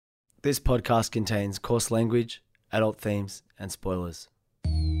This podcast contains coarse language, adult themes, and spoilers.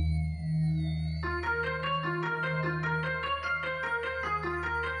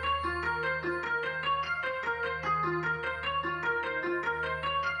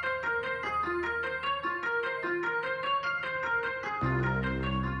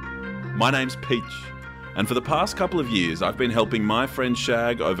 My name's Peach, and for the past couple of years I've been helping my friend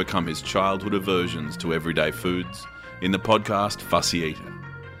Shag overcome his childhood aversions to everyday foods in the podcast Fussy Eater.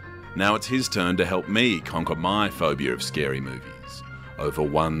 Now it's his turn to help me conquer my phobia of scary movies over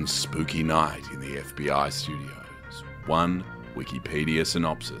one spooky night in the FBI studios, one Wikipedia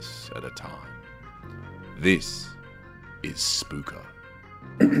synopsis at a time. This is Spooko.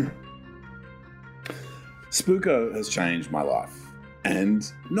 Spooko has changed my life, and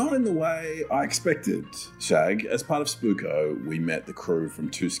not in the way I expected. Shag, as part of Spooko, we met the crew from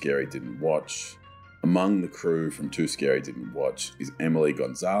Too Scary Didn't Watch. Among the crew from Too Scary Didn't Watch is Emily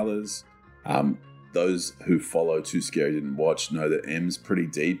Gonzalez. Those who follow Too Scary Didn't Watch know that Em's pretty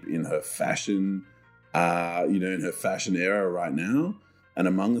deep in her fashion, in her fashion era right now. And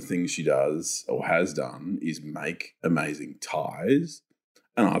among the things she does or has done is make amazing ties.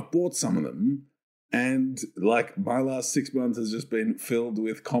 And I've bought some of them. And like my last 6 months has just been filled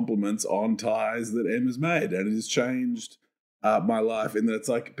with compliments on ties that Em has made. And it has changed my life in that it's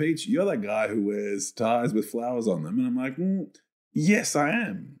like, Peach, you're that guy who wears ties with flowers on them. And I'm like, yes, I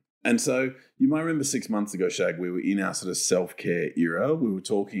am. And so you might remember 6 months ago, Shag, we were in our sort of self-care era. We were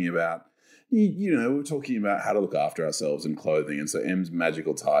talking about, how to look after ourselves and clothing. And so Em's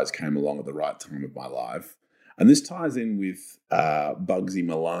magical ties came along at the right time of my life. And this ties in with Bugsy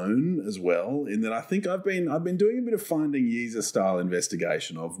Malone as well, in that I think I've been doing a bit of Finding Yeezer style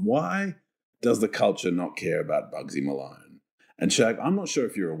investigation of why does the culture not care about Bugsy Malone? And Shag, I'm not sure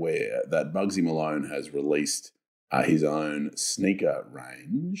if you're aware that Bugsy Malone has released his own sneaker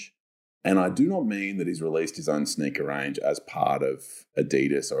range. And I do not mean that he's released his own sneaker range as part of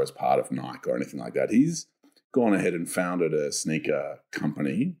Adidas or as part of Nike or anything like that. He's gone ahead and founded a sneaker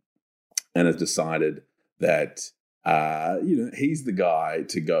company and has decided that, he's the guy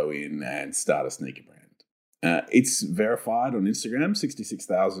to go in and start a sneaker brand. It's verified on Instagram,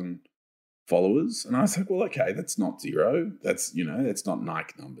 66,000 followers. And I was like, well, okay, that's not zero. That's not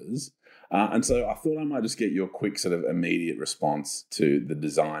Nike numbers. And so I thought I might just get your quick sort of immediate response to the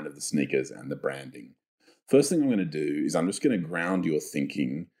design of the sneakers and the branding. First thing I'm going to do is I'm just going to ground your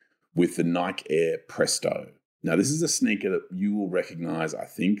thinking with the Nike Air Presto. Now, this is a sneaker that you will recognize, I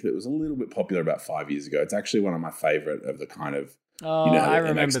think, that was a little bit popular about 5 years ago. It's actually one of my favorite of the kind of, I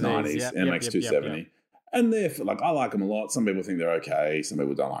remember MX-90s, these. MX-270. Yep. And they're, I like them a lot. Some people think they're okay. Some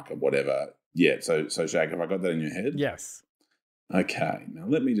people don't like them, whatever. Yeah, so Shag, have I got that in your head? Yes. Okay, now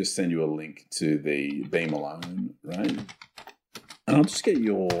let me just send you a link to the B Malone, right? And I'll just get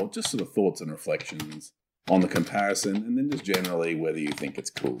your sort of thoughts and reflections on the comparison, and then just generally whether you think it's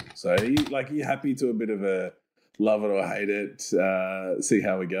cool. So, are you happy to a bit of a love it or hate it, see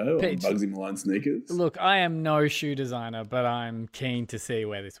how we go Peach, on Bugsy Malone sneakers? Look, I am no shoe designer, but I'm keen to see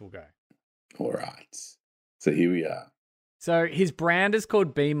where this will go. All right. So here we are. So his brand is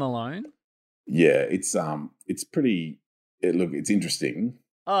called B Malone. Yeah, it's pretty. It's interesting.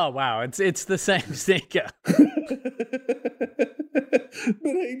 Oh wow, it's the same sneaker, but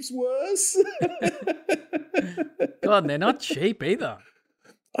heaps worse. God, they're not cheap either.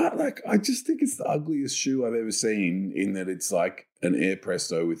 I just think it's the ugliest shoe I've ever seen, in that it's like an Air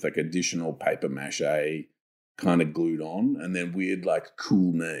Presto with like additional paper mache kind of glued on, and then weird like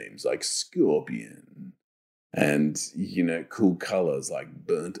cool names like Scorpion and, cool colors like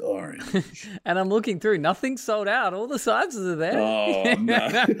burnt orange. And I'm looking through, nothing's sold out. All the sizes are there. Oh, no.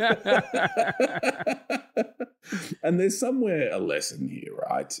 And there's somewhere a lesson here,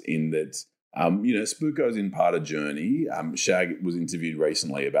 right? In that, Spooko's in part a journey. Shag was interviewed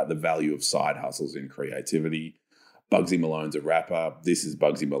recently about the value of side hustles in creativity. Bugsy Malone's a rapper. This is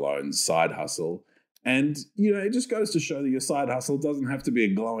Bugsy Malone's side hustle. And, it just goes to show that your side hustle doesn't have to be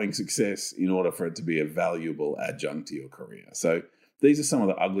a glowing success in order for it to be a valuable adjunct to your career. So these are some of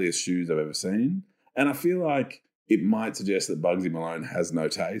the ugliest shoes I've ever seen. And I feel like it might suggest that Bugsy Malone has no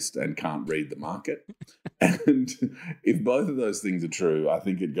taste and can't read the market. And if both of those things are true, I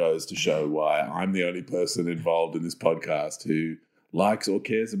think it goes to show why I'm the only person involved in this podcast who likes or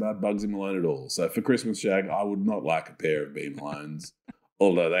cares about Bugsy Malone at all. So for Christmas, Shag, I would not like a pair of B Malones.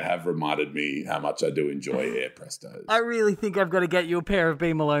 Although they have reminded me how much I do enjoy Air Prestos. I really think I've got to get you a pair of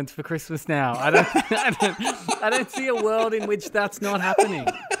B Malones for Christmas now. I don't see a world in which that's not happening.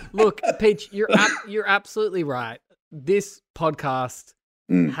 Look, Peach, you're absolutely right. This podcast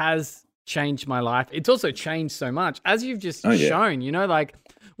has changed my life. It's also changed so much, as you've just shown.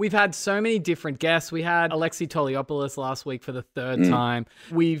 we've had so many different guests. We had Alexi Toliopoulos last week for the third time.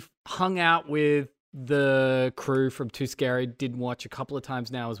 We've hung out with the crew from Too Scary, Didn't Watch a couple of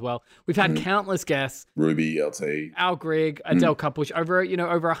times now as well. We've had countless guests. Ruby, LT. Al Grigg, Adele Kupush,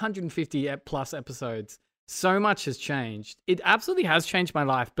 over 150 plus episodes. So much has changed. It absolutely has changed my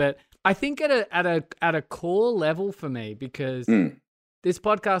life, but I think at a core level for me, because this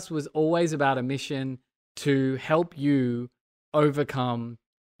podcast was always about a mission to help you overcome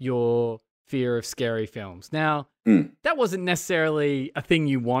your fear of scary films. Now, that wasn't necessarily a thing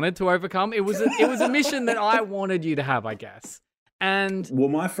you wanted to overcome. It was a mission that I wanted you to have, I guess. And well,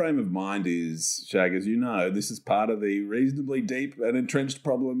 my frame of mind is, Shag, as you know, this is part of the reasonably deep and entrenched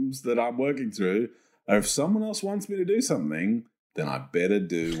problems that I'm working through. If someone else wants me to do something, then I better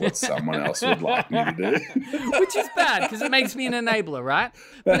do what someone else would like me to do. Which is bad, because it makes me an enabler, right?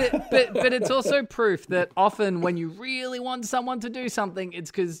 But it's also proof that often when you really want someone to do something,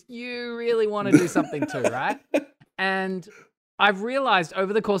 it's because you really want to do something too, right? And I've realized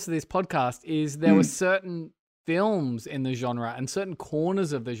over the course of this podcast is there were certain films in the genre and certain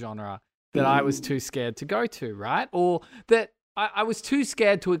corners of the genre that I was too scared to go to, right? Or that I was too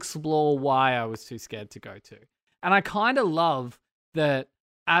scared to explore why I was too scared to go to. And I kind of love that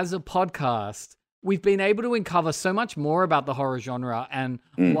as a podcast, we've been able to uncover so much more about the horror genre and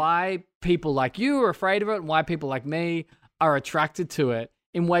why people like you are afraid of it and why people like me are attracted to it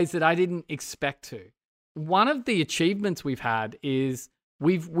in ways that I didn't expect to. One of the achievements we've had is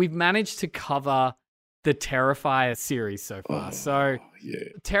we've managed to cover the Terrifier series so far.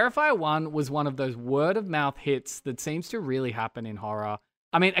 Terrifier 1 was one of those word of mouth hits that seems to really happen in horror.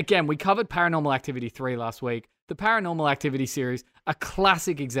 I mean, again, we covered Paranormal Activity 3 last week. The Paranormal Activity series, a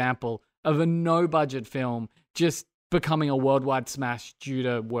classic example of a no-budget film just becoming a worldwide smash due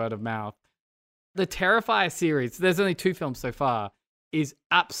to word of mouth. The Terrifier series, there's only 2 films so far, is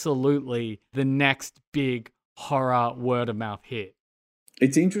absolutely the next big horror word of mouth hit.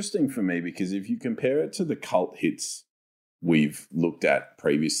 It's interesting for me because if you compare it to the cult hits we've looked at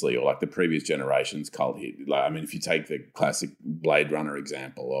previously, or like the previous generation's cult hit. Like, I mean, if you take the classic Blade Runner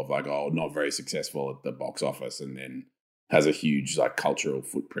example of like, oh, not very successful at the box office and then has a huge like cultural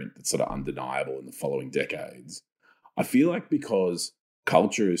footprint that's sort of undeniable in the following decades. I feel like because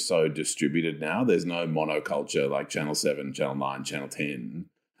culture is so distributed now, there's no monoculture like Channel 7, Channel 9, Channel 10,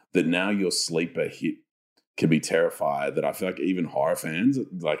 that now your sleeper hit can be Terrifier, that I feel like even horror fans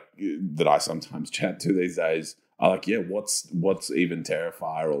like that I sometimes chat to these days are like, yeah, what's even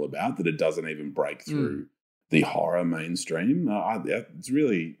Terrifier all about, that it doesn't even break through the horror mainstream? It's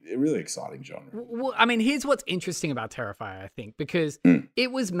really exciting genre. Well, I mean, here's what's interesting about Terrifier, I think, because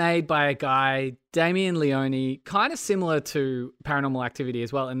it was made by a guy, Damien Leone, kind of similar to Paranormal Activity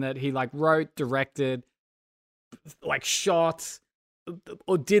as well, in that he like wrote, directed, like shot,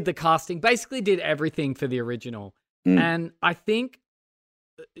 or did the casting, basically did everything for the original. And I think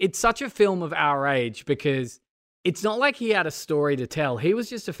it's such a film of our age because it's not like he had a story to tell. He was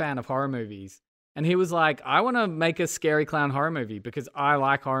just a fan of horror movies. And he was like, I want to make a scary clown horror movie because I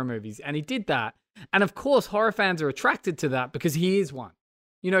like horror movies. And he did that. And of course, horror fans are attracted to that because he is one.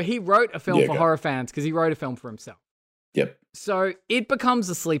 You know, he wrote a film for horror fans because he wrote a film for himself. Yep. So it becomes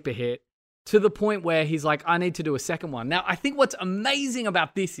a sleeper hit to the point where he's like, I need to do a second one. Now, I think what's amazing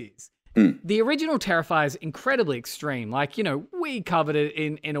about this is the original Terrifier is incredibly extreme. Like, you know, we covered it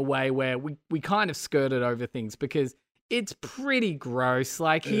in a way where we kind of skirted over things because it's pretty gross.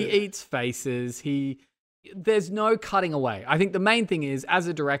 Like, he eats faces. There's no cutting away. I think the main thing is, as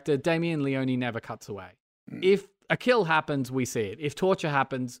a director, Damien Leone never cuts away. If a kill happens, we see it. If torture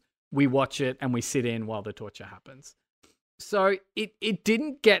happens, we watch it and we sit in while the torture happens. So it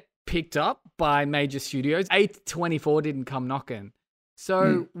didn't get picked up by major studios. A24 didn't come knocking.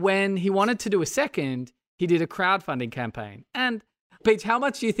 So when he wanted to do a second, he did a crowdfunding campaign. And, Pete, how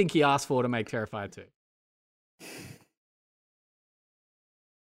much do you think he asked for to make Terrifier 2?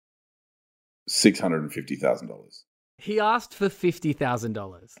 $650,000. He asked for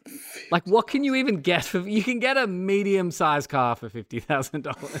 $50,000. Like, what can you even get for? You can get a medium-sized car for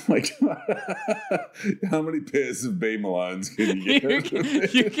 $50,000. Like, how many pairs of B Malones can you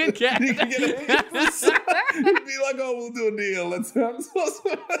get? you can get. You can get it'd be like, oh, we'll do a deal. That sounds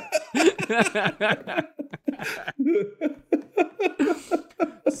awesome.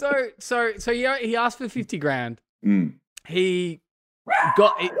 So he asked for $50,000. He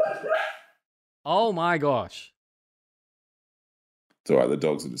got it. Oh my gosh. It's all right, the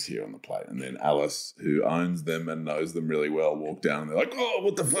dogs are just here on the plate. And then Alice, who owns them and knows them really well, walked down and they're like, oh,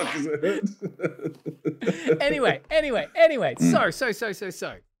 what the fuck is it? Anyway. So.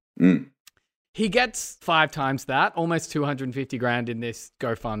 He gets 5 times that, almost 250 grand in this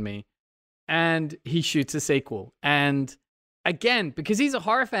GoFundMe. And he shoots a sequel. And again, because he's a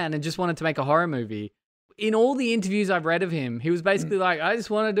horror fan and just wanted to make a horror movie, in all the interviews I've read of him, he was basically like, I just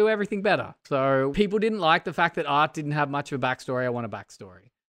want to do everything better. So people didn't like the fact that Art didn't have much of a backstory. I want a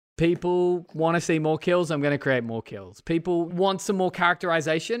backstory. People want to see more kills. I'm going to create more kills. People want some more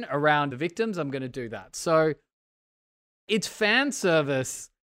characterization around the victims. I'm going to do that. So it's fan service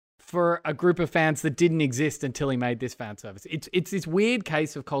for a group of fans that didn't exist until he made this fan service. It's this weird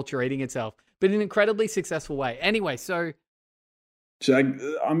case of culture eating itself, but in an incredibly successful way. Anyway, so... Shag,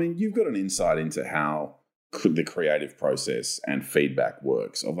 I mean, you've got an insight into how the creative process and feedback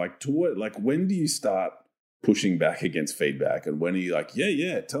works. Of like, to what, like, when do you start pushing back against feedback, and when are you like,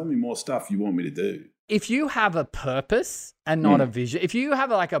 yeah, tell me more stuff you want me to do? If you have a purpose and not a vision, if you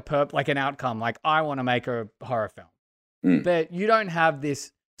have like like an outcome, like I want to make a horror film, but you don't have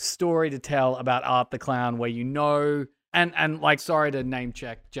this story to tell about Art the Clown where you know, and like, sorry to name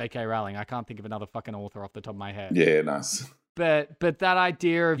check J.K. Rowling, I can't think of another fucking author off the top of my head. Yeah, nice. But that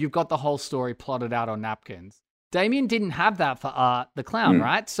idea of you've got the whole story plotted out on napkins. Damien didn't have that for Art the Clown,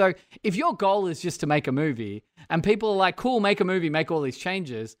 right? So if your goal is just to make a movie and people are like, cool, make a movie, make all these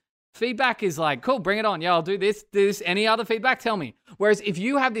changes, feedback is like, cool, bring it on. Yeah, I'll do this. Any other feedback? Tell me. Whereas if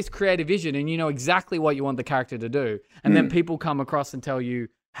you have this creative vision and you know exactly what you want the character to do, and then people come across and tell you,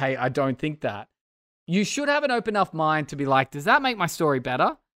 hey, I don't think that, you should have an open enough mind to be like, does that make my story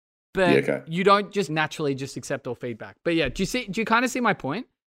better? But you don't just naturally just accept all feedback. But yeah, do you kind of see my point?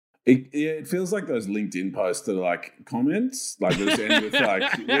 It feels like those LinkedIn posts that are like comments, like they just end with like,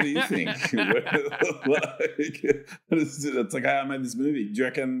 what do you think? It's like, hey, I made this movie. Do you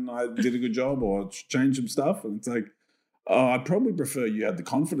reckon I did a good job or changed some stuff? And it's like, oh, I'd probably prefer you had the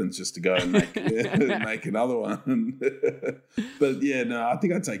confidence just to go and make another one. But yeah, no, I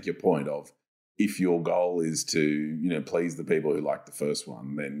think I take your point of, if your goal is to, please the people who like the first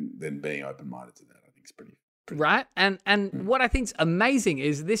one, then being open-minded to that, I think is pretty right. And what I think's amazing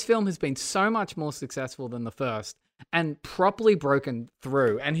is this film has been so much more successful than the first and properly broken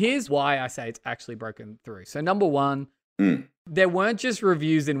through. And here's why I say it's actually broken through. So number one, there weren't just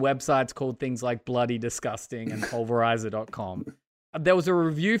reviews in websites called things like Bloody Disgusting and Pulverizer.com. There was a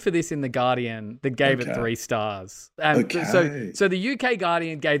review for this in The Guardian that gave it 3 stars. And so the UK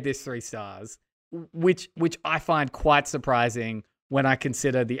Guardian gave this 3 stars, which I find quite surprising when I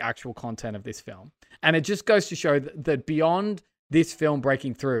consider the actual content of this film. And it just goes to show that beyond this film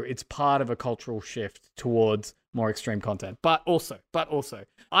breaking through, it's part of a cultural shift towards more extreme content. But also,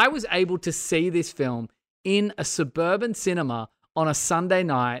 I was able to see this film in a suburban cinema on a Sunday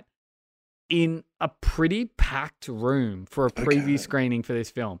night in a pretty packed room for a preview screening for this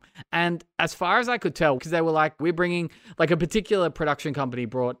film. And as far as I could tell, because they were like, we're bringing, like, a particular production company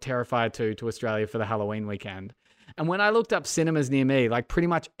brought Terrifier 2 to Australia for the Halloween weekend. And when I looked up cinemas near me, like pretty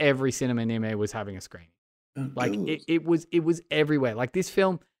much every cinema near me was having a screening. Like it was everywhere. Like this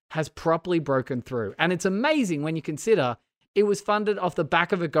film has properly broken through. And it's amazing when you consider it was funded off the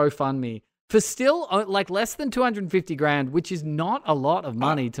back of a GoFundMe for still like less than 250 grand, which is not a lot of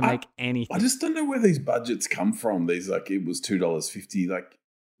money to make anything. I just don't know where these budgets come from. These, like, it was $2.50. Like,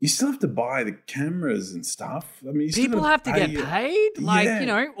 you still have to buy the cameras and stuff. I mean, people have to get paid. Like,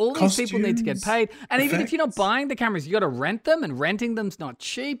 all these people need to get paid. And effects. Even if you're not buying the cameras, you got to rent them, and renting them's not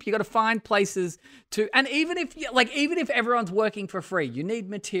cheap. You got to find places to, and even if everyone's working for free, you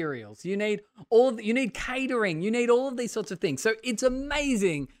need materials. You need catering. You need all of these sorts of things. So it's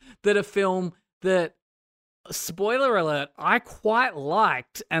amazing that a film that, spoiler alert, I quite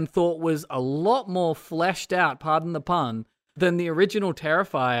liked and thought was a lot more fleshed out, pardon the pun, than the original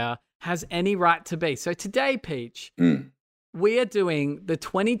Terrifier has any right to be. So today, Peach, we are doing the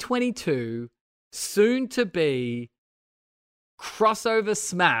 2022 soon-to-be crossover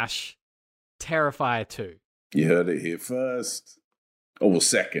smash Terrifier 2. You heard it here first. Oh, well,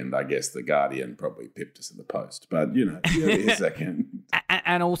 second, I guess. The Guardian probably pipped us in the post. But, you heard it here second.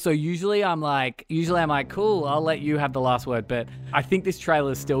 And also, usually I'm like, cool, I'll let you have the last word. But I think this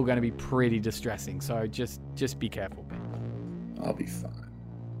trailer is still going to be pretty distressing. So just be careful, Ben. I'll be fine.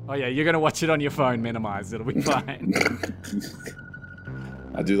 Oh, yeah, you're going to watch it on your phone minimized. It'll be fine.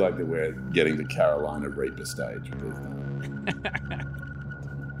 I do like that we're getting to Carolina Reaper stage with this.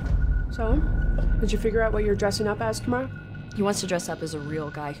 So, did you figure out what you're dressing up as tomorrow? He wants to dress up as a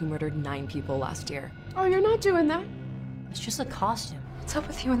real guy who murdered 9 people last year. Oh, you're not doing that? It's just a costume. What's up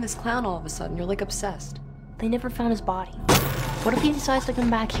with you and this clown all of a sudden? You're like obsessed. They never found his body. What if he decides to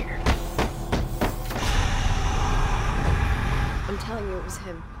come back here? I'm telling you, it was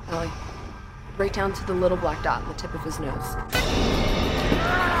him, Ellie. Right down to the little black dot on the tip of his nose.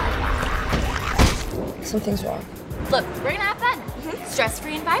 Something's wrong. Look, we're gonna have fun.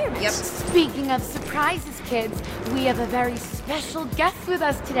 Stress-free environment. Yep. Speaking of surprises, kids, we have a very special guest with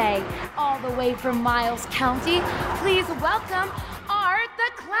us today, all the way from Miles County. Please welcome Art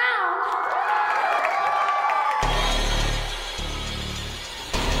the Clown.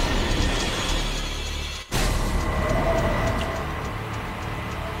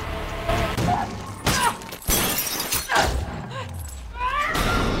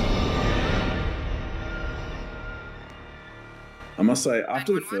 I must say,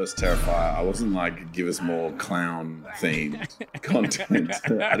 after the first Terrifier, I wasn't like, give us more clown-themed content.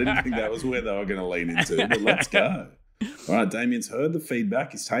 I didn't think that was where they were going to lean into, but let's go. All right, Damien's heard the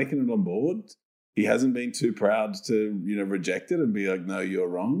feedback. He's taken it on board. He hasn't been too proud to, reject it and be like, no, you're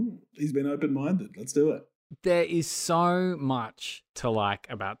wrong. He's been open-minded. Let's do it. There is so much to like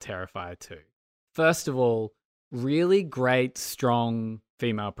about Terrifier 2. First of all, really great, strong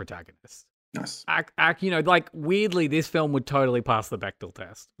female protagonist. Nice. Like weirdly, this film would totally pass the Bechdel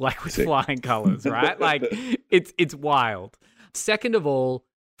test, like with Sick. flying colors, right? Like it's wild. Second of all,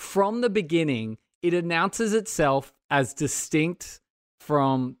 from the beginning, it announces itself as distinct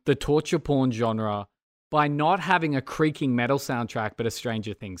from the torture porn genre by not having a creaking metal soundtrack, but a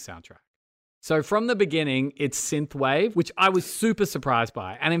Stranger Things soundtrack. So from the beginning, it's synthwave, which I was super surprised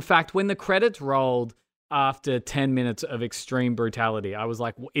by. And in fact, when the credits rolled after 10 minutes of extreme brutality, I was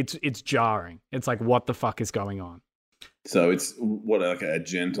like, it's jarring. It's like, what the fuck is going on? So it's like a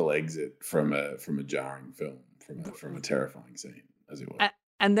gentle exit from a jarring film, from a terrifying scene, as it were.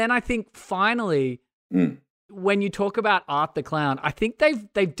 And then I think finally, when you talk about Art the Clown, I think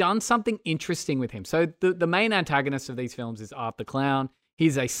they've done something interesting with him. So the main antagonist of these films is Art the Clown.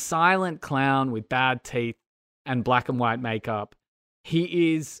 He's a silent clown with bad teeth and black and white makeup.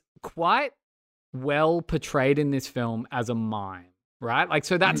 He is quite well portrayed in this film as a mime, right? Like,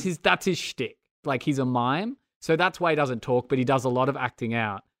 so that's his shtick. Like, he's a mime, so that's why he doesn't talk, but he does a lot of acting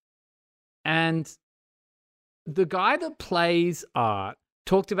out. And the guy that plays Art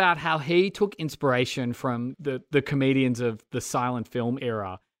talked about how he took inspiration from the comedians of the silent film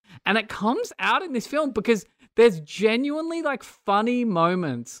era, and it comes out in this film because there's genuinely like funny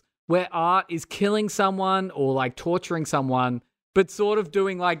moments where Art is killing someone or like torturing someone, but sort of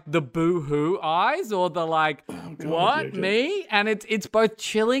doing like the boo-hoo eyes or the like, what, okay. me? And it's both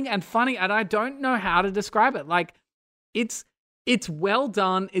chilling and funny, and I don't know how to describe it. Like, it's well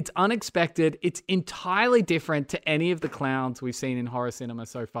done, it's unexpected, it's entirely different to any of the clowns we've seen in horror cinema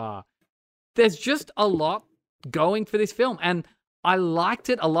so far. There's just a lot going for this film, and I liked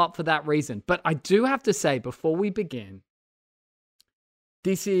it a lot for that reason. But I do have to say, before we begin,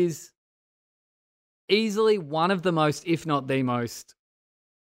 this is easily one of the most, if not the most,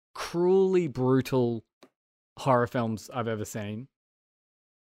 cruelly brutal horror films I've ever seen.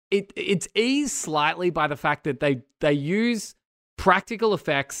 It's eased slightly by the fact that they use practical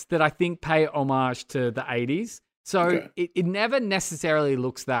effects that I think pay homage to the 80s. So it never necessarily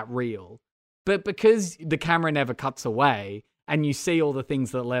looks that real. But because the camera never cuts away and you see all the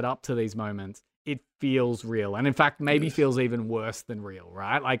things that led up to these moments, it feels real. And in fact, maybe feels even worse than real,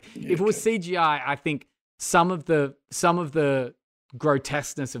 right? Like if it was CGI, I think some of the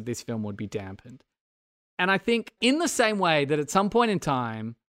grotesqueness of this film would be dampened. And I think in the same way that at some point in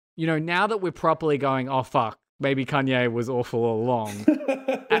time, now that we're properly going, oh fuck, maybe Kanye was awful all along,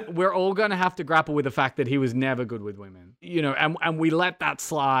 we're all going to have to grapple with the fact that he was never good with women, and we let that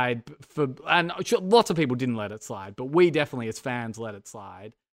slide and lots of people didn't let it slide, but we definitely as fans let it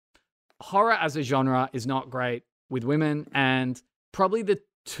slide. Horror as a genre is not great with women, and probably the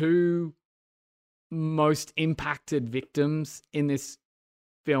two most impacted victims in this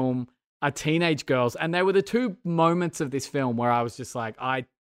film are teenage girls, and they were the two moments of this film where I was just like,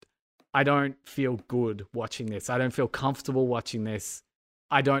 I don't feel good watching this. I don't feel comfortable watching this.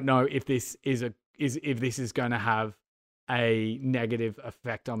 I don't know if this is going to have a negative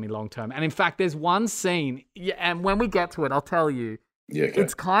effect on me long term. And in fact, there's one scene, and when we get to it, I'll tell you,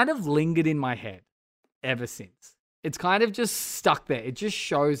 it's kind of lingered in my head ever since. It's kind of just stuck there. It just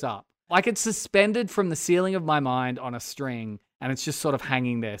shows up. Like it's suspended from the ceiling of my mind on a string, and it's just sort of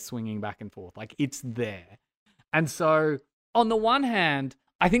hanging there, swinging back and forth. Like it's there. And so on the one hand,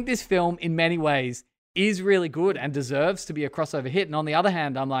 I think this film in many ways is really good and deserves to be a crossover hit. And on the other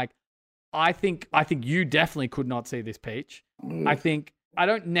hand, I'm like, I think you definitely could not see this, Peach. I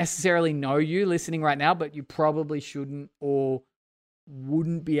don't necessarily know you listening right now, but you probably shouldn't or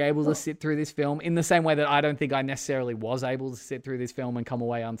wouldn't be able to sit through this film in the same way that I don't think I necessarily was able to sit through this film and come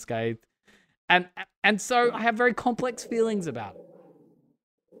away unscathed. And so I have very complex feelings about it.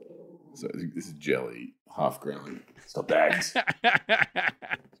 So this is jelly, half ground. Stop that.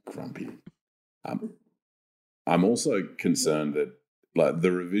 Grumpy. I'm also concerned that like the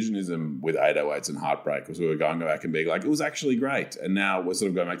revisionism with 808s and Heartbreak was we were going back and being like, it was actually great. And now we're sort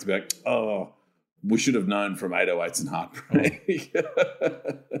of going back to be like, oh, we should have known from 808s and Heartbreak.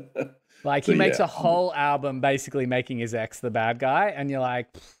 Like he makes a whole album basically making his ex the bad guy. And you're like,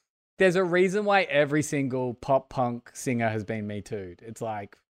 there's a reason why every single pop punk singer has been Me Too'd. It's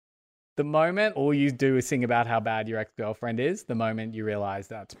like the moment all you do is sing about how bad your ex-girlfriend is, the moment you realize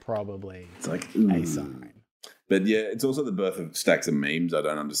that's probably a sign. But yeah, it's also the birth of stacks of memes I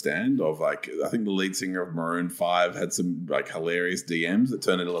don't understand. Of like, I think the lead singer of Maroon 5 had some like hilarious DMs that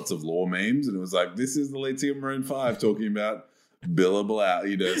turned into lots of lore memes, and it was like, this is the lead singer of Maroon 5 talking about billable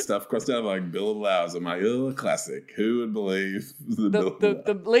hours, stuff crossed out like billable hours. I'm like, oh, classic. Who would believe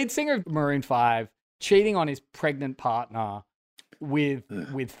the lead singer of Maroon 5 cheating on his pregnant partner with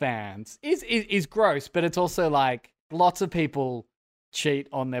fans is gross, but it's also like lots of people cheat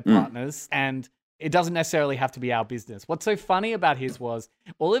on their partners and it doesn't necessarily have to be our business. What's so funny about his was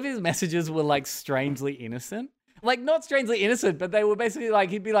all of his messages were like strangely innocent. Like not strangely innocent, but they were basically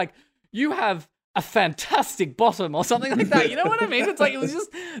like, he'd be like, you have a fantastic bottom or something like that. You know what I mean? It's like, it was just,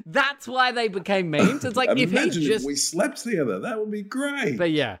 that's why they became memes. It's like, if we slept together, that would be great.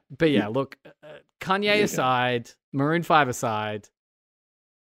 But yeah, look, Kanye aside, Maroon 5 aside,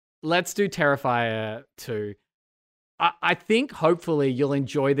 let's do Terrifier 2. I think hopefully you'll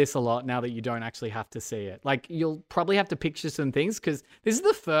enjoy this a lot now that you don't actually have to see it. Like you'll probably have to picture some things because this is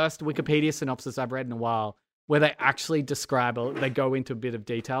the first Wikipedia synopsis I've read in a while where they actually they go into a bit of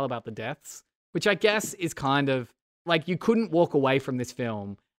detail about the deaths, which I guess is kind of like you couldn't walk away from this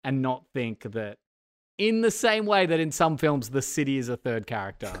film and not think that in the same way that in some films the city is a third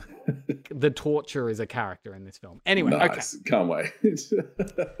character, the torture is a character in this film. Anyway, nice. Okay. Can't wait.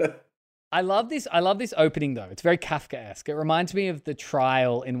 I love this opening though. It's very Kafkaesque. It reminds me of the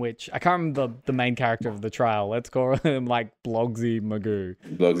trial in which I can't remember the main character of the trial. Let's call him like Blogsy Magoo.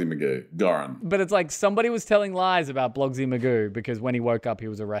 Blogsy Magoo, Goran. But it's like somebody was telling lies about Blogsy Magoo because when he woke up he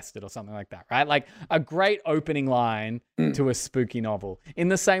was arrested or something like that, right? Like a great opening line to a spooky novel. In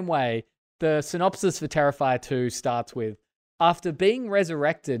the same way, the synopsis for Terrifier 2 starts with, after being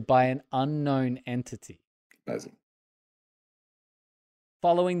resurrected by an unknown entity. Amazing.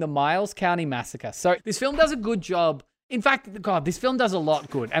 Following the Miles County massacre. So this film does a good job. In fact, God, this film does a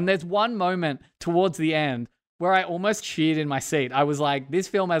lot good. And there's one moment towards the end where I almost cheered in my seat. I was like, this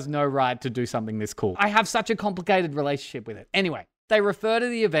film has no right to do something this cool. I have such a complicated relationship with it. Anyway, they refer to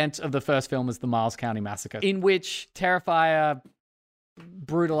the events of the first film as the Miles County massacre, in which Terrifier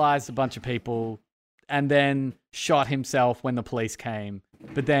brutalized a bunch of people and then shot himself when the police came,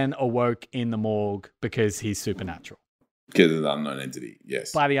 but then awoke in the morgue because he's supernatural. Because of the unknown entity,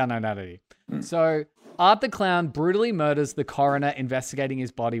 yes. By the unknown entity. So Art the Clown brutally murders the coroner investigating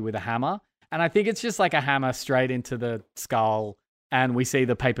his body with a hammer. And I think it's just like a hammer straight into the skull. And we see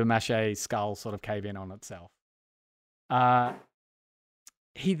the paper mache skull sort of cave in on itself.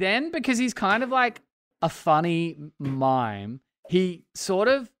 He then, because he's kind of like a funny mime, he sort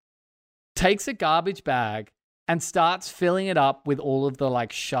of takes a garbage bag and starts filling it up with all of the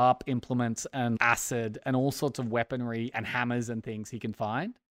like sharp implements and acid and all sorts of weaponry and hammers and things he can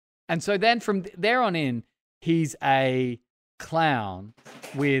find. And so then from there on in, he's a clown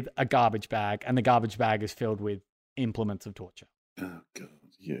with a garbage bag, and the garbage bag is filled with implements of torture. Oh, God.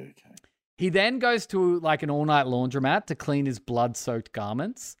 Yeah, okay. He then goes to like an all-night laundromat to clean his blood-soaked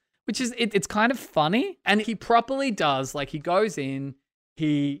garments, which is, it's kind of funny. And he properly does, like he goes in,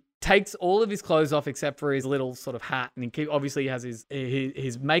 he takes all of his clothes off except for his little sort of hat, and obviously he has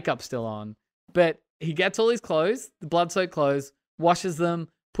his makeup still on, but he gets all his clothes, the blood-soaked clothes, washes them,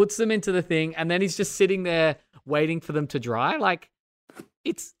 puts them into the thing, and then he's just sitting there waiting for them to dry. Like,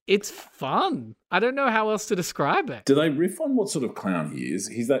 it's fun. I don't know how else to describe it. Do they riff on what sort of clown he is?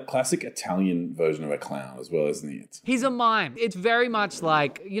 He's that classic Italian version of a clown as well, isn't he? He's a mime. It's very much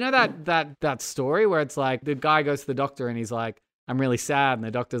like, you know that story where it's like the guy goes to the doctor and he's like, I'm really sad. And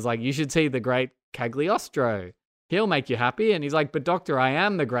the doctor's like, you should see the great Cagliostro. He'll make you happy. And he's like, but doctor, I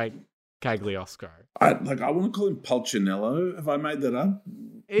am the great Cagliostro. I want to call him Pulcinello. Have I made that up?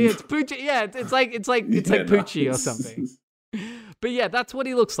 It's Pucci. Yeah, it's like Pucci or something. But yeah, that's what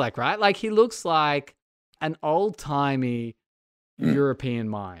he looks like, right? Like he looks like an old-timey European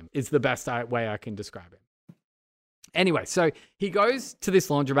mime is the best way I can describe him. Anyway, so he goes to this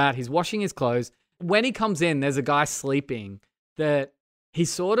laundromat. He's washing his clothes. When he comes in, there's a guy sleeping that he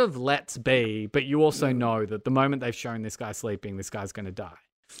sort of lets be, but you also know that the moment they've shown this guy sleeping, this guy's going to die.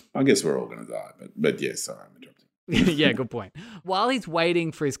 I guess we're all going to die, but yeah, sorry, I'm interrupting. Yeah, good point. While he's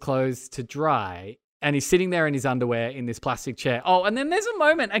waiting for his clothes to dry, And he's sitting there in his underwear in this plastic chair. Oh, and then there's a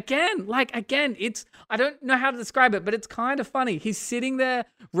moment again, I don't know how to describe it, but it's kind of funny. He's sitting there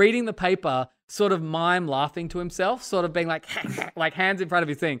reading the paper, sort of mime laughing to himself, sort of being like, like hands in front of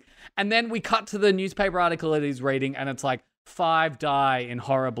his thing. And then we cut to the newspaper article that he's reading and it's like 5 die in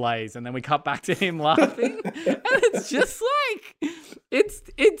horror blaze. And then we cut back to him laughing. And it's just like,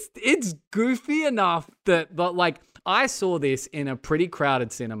 it's goofy enough that like I saw this in a pretty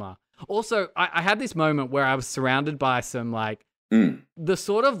crowded cinema. Also, I had this moment where I was surrounded by some like the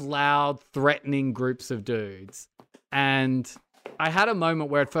sort of loud, threatening groups of dudes. And I had a moment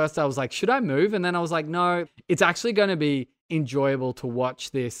where at first I was like, should I move? And then I was like, no, it's actually going to be enjoyable to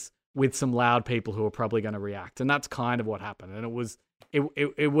watch this with some loud people who are probably going to react. And that's kind of what happened. And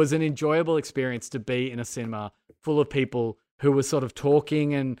it was an enjoyable experience to be in a cinema full of people who were sort of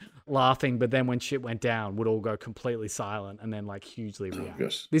talking and laughing, but then when shit went down, would all go completely silent and then like hugely react.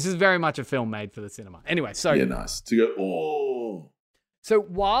 Gosh. This is very much a film made for the cinema. Anyway, so yeah, nice to go. Oh, so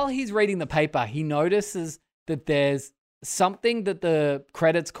while he's reading the paper, he notices that there's something that the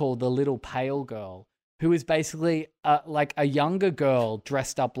credits call the little pale girl, who is basically like a younger girl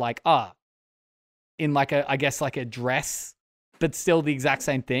dressed up like art in like I guess like a dress, but still the exact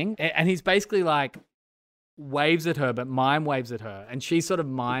same thing. And he's basically like waves at her, but mime waves at her, and she sort of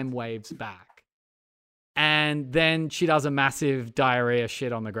mime waves back. And then she does a massive diarrhea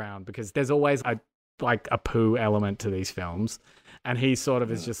shit on the ground because there's always a poo element to these films. And he sort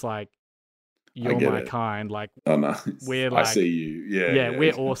of is just like, you're my it. Kind. Like, oh no, we're like, I see you. Yeah,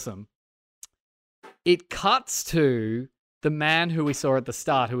 we're awesome. It cuts to the man who we saw at the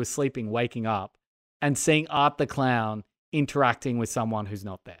start, who was sleeping, waking up and seeing Art the Clown interacting with someone who's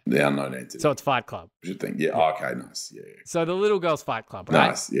not there. The unknown entity. So it's Fight Club. You should think. Yeah. Oh, okay. Nice. Yeah. So the little girl's Fight Club, right?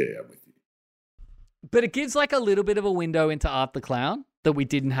 Nice. Yeah. I'm with you. But it gives like a little bit of a window into Art the Clown that we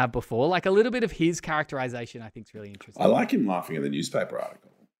didn't have before. Like a little bit of his characterization, I think, is really interesting. I like him laughing at the newspaper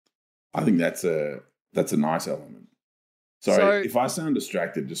article. I think that's a nice element. Sorry, if I sound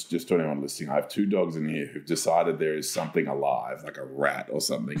distracted, just to anyone listening, I have 2 dogs in here who've decided there is something alive, like a rat or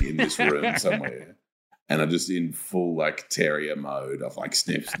something, in this room somewhere. And are just in full like terrier mode of like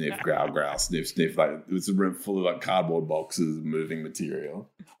sniff, sniff, growl, growl, sniff, sniff. Like it's a room full of like cardboard boxes and moving material.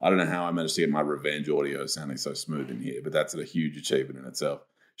 I don't know how I managed to get my revenge audio sounding so smooth in here, but that's a huge achievement in itself.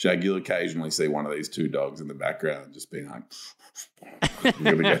 Shag, you'll occasionally see one of these 2 dogs in the background just being like, I'm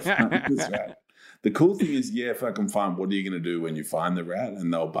gonna get this rat. The cool thing is, yeah, if I can find, what are you going to do when you find the rat?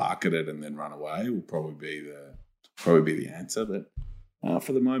 And they'll bark at it and then run away. Will probably be the answer. But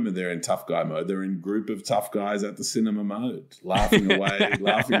for the moment, they're in tough guy mode. They're in group of tough guys at the cinema mode, laughing away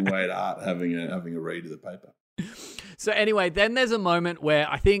at Art, having a read of the paper. So anyway, then there's a moment where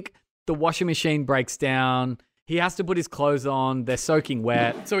I think the washing machine breaks down. He has to put his clothes on. They're soaking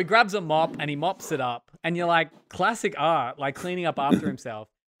wet. So he grabs a mop and he mops it up. And you're like, classic Art, like cleaning up after himself.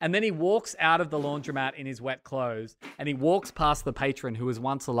 And then he walks out of the laundromat in his wet clothes and he walks past the patron who was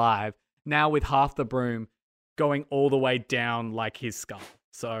once alive, now with half the broom going all the way down like his skull.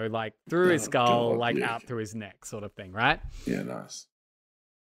 So like through his skull, out through his neck sort of thing, right? Yeah, nice.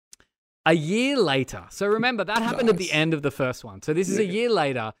 A year later, so remember that happened at the end of the first one. So this is a year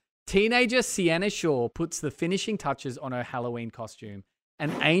later, teenager Sienna Shaw puts the finishing touches on her Halloween costume,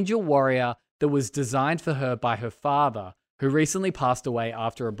 an angel warrior that was designed for her by her father, who recently passed away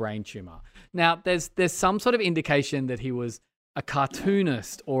after a brain tumor. Now, there's some sort of indication that he was a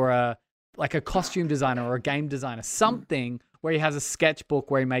cartoonist or a costume designer or a game designer, something where he has a sketchbook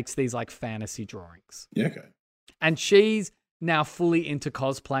where he makes these like fantasy drawings. Yeah, okay. And she's now fully into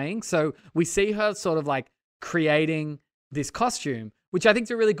cosplaying. So we see her sort of like creating this costume, which I think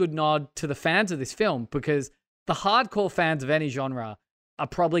is a really good nod to the fans of this film, because the hardcore fans of any genre are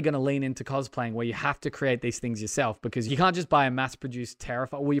probably going to lean into cosplaying, where you have to create these things yourself, because you can't just buy a mass-produced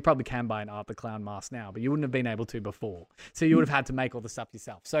Terrifier. Well, you probably can buy an Art the Clown mask now, but you wouldn't have been able to before. So you would have had to make all the stuff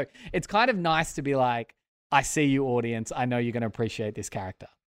yourself. So it's kind of nice to be like, I see you, audience. I know you're going to appreciate this character.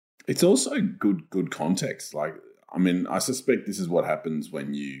 It's also good context. Like, I mean, I suspect this is what happens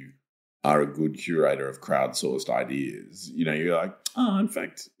when you are a good curator of crowdsourced ideas. You know, you're like, oh, in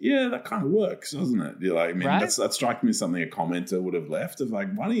fact, yeah, that kind of works, doesn't it? You're like, I mean, right? that strikes me as something a commenter would have left, of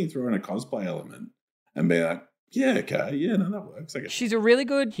like, why don't you throw in a cosplay element and be like, yeah, okay, yeah, no, that works. I guess. She's a really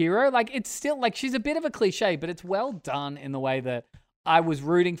good hero. Like, it's still like, she's a bit of a cliche, but it's well done in the way that I was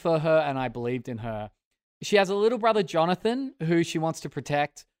rooting for her and I believed in her. She has a little brother, Jonathan, who she wants to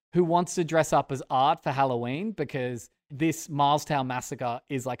protect, who wants to dress up as Art for Halloween, because this Milestown massacre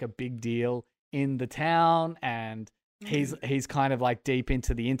is like a big deal in the town, and he's kind of like deep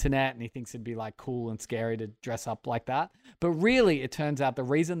into the internet and he thinks it'd be like cool and scary to dress up like that. But really, it turns out the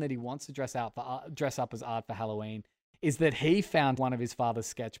reason that he wants to dress up as Art for Halloween is that he found one of his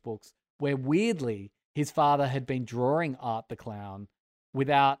father's sketchbooks where weirdly his father had been drawing Art the Clown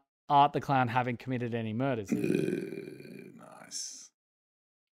without Art the Clown having committed any murders. Nice.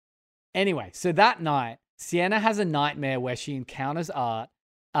 Anyway, so that night, Sienna has a nightmare where she encounters Art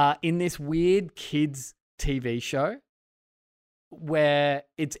in this weird kids TV show where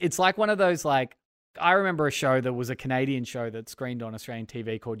it's like one of those, like, I remember a show that was a Canadian show that screened on Australian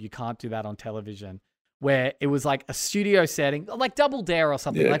TV called You Can't Do That on Television, where it was like a studio setting, like Double Dare or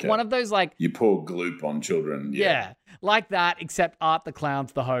something, like one of those, like, you pour gloop on children. Yeah, like that, except Art the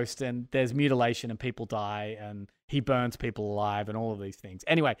Clown's the host and there's mutilation and people die and he burns people alive and all of these things.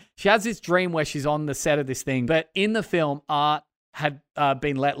 Anyway, she has this dream where she's on the set of this thing, but in the film, Art had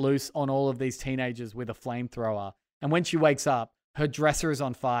been let loose on all of these teenagers with a flamethrower. And when she wakes up, her dresser is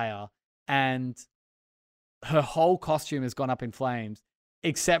on fire and her whole costume has gone up in flames,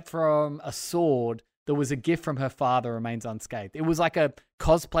 except from a sword that was a gift from her father remains unscathed. It was like a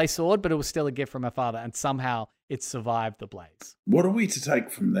cosplay sword, but it was still a gift from her father, and somehow it survived the blaze. What are we to take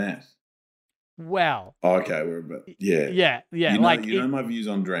from that? Well, okay, yeah. You know my views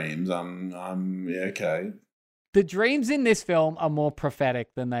on dreams. Okay. The dreams in this film are more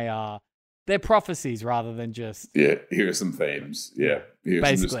prophetic than they're prophecies rather than just... Yeah, here are some themes. Yeah,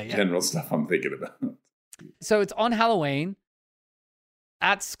 here's some just general stuff I'm thinking about. So it's on Halloween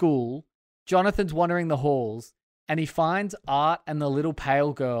at school. Jonathan's wandering the halls and he finds Art and the little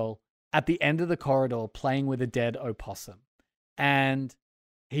pale girl at the end of the corridor playing with a dead opossum. And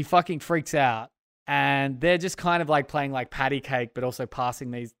he fucking freaks out and they're just kind of like playing like patty cake, but also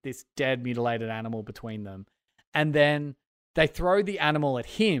passing this dead mutilated animal between them. And then they throw the animal at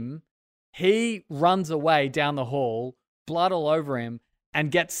him. He runs away down the hall, blood all over him,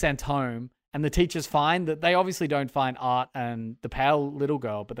 and gets sent home. And the teachers find that they obviously don't find Art and the pale little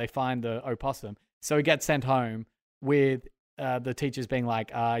girl, but they find the opossum. So he gets sent home with the teachers being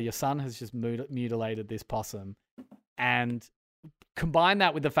like, your son has just mutilated this possum. And combine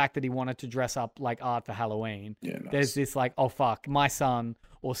that with the fact that he wanted to dress up like Art for Halloween. Yeah, nice. There's this like, oh fuck, my son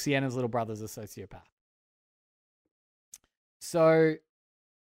or Sienna's little brother's a sociopath. So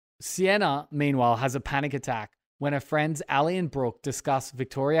Sienna, meanwhile, has a panic attack when her friends Ali and Brooke discuss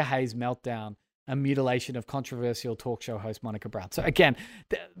Victoria Hayes' meltdown and mutilation of controversial talk show host Monica Brown. So again,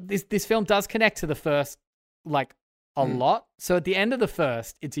 this film does connect to the first like a lot. So at the end of the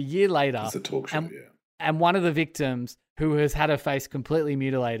first, it's a year later. It's a talk show, and one of the victims who has had her face completely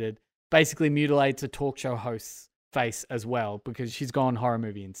mutilated basically mutilates a talk show host's face as well because she's gone horror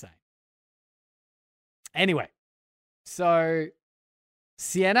movie insane. Anyway, so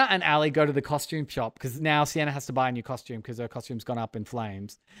Sienna and Ali go to the costume shop because now Sienna has to buy a new costume because her costume's gone up in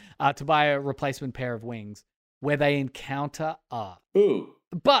flames to buy a replacement pair of wings where they encounter Art. Ooh.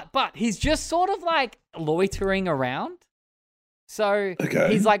 But he's just sort of like loitering around. So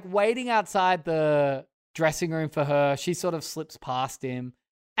he's like waiting outside the dressing room for her. She sort of slips past him.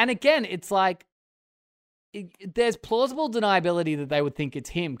 And again, it's like there's plausible deniability that they would think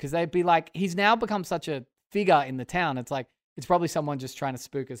it's him because they'd be like, he's now become such a figure in the town. It's like, it's probably someone just trying to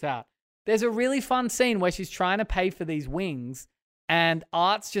spook us out. There's a really fun scene where she's trying to pay for these wings and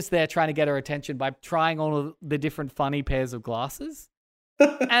Art's just there trying to get her attention by trying all of the different funny pairs of glasses.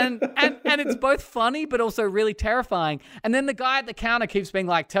 And it's both funny but also really terrifying. And then the guy at the counter keeps being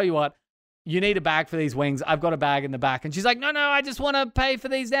like, tell you what, you need a bag for these wings. I've got a bag in the back. And she's like, no, I just want to pay for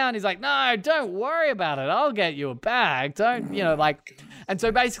these now. And he's like, no, don't worry about it. I'll get you a bag. Don't, like, and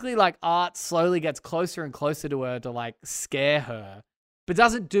so basically like Art slowly gets closer and closer to her to like scare her, but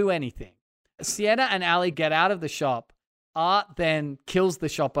doesn't do anything. Sienna and Ali get out of the shop. Art then kills the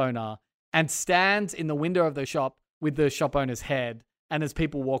shop owner and stands in the window of the shop with the shop owner's head. And as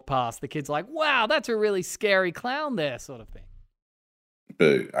people walk past, the kid's like, wow, that's a really scary clown there, sort of thing.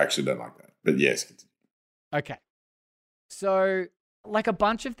 Boo. I actually don't like that. But yes. Okay. So, like a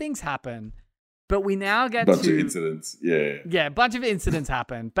bunch of things happen, but we now get bunch of incidents. Yeah. Yeah, a bunch of incidents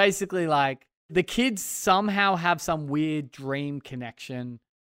happen. Basically, like, the kids somehow have some weird dream connection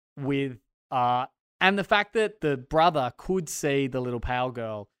with Art. And the fact that the brother could see the little pale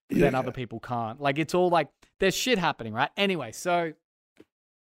girl, then other people can't. Like, it's all like, there's shit happening, right? Anyway, so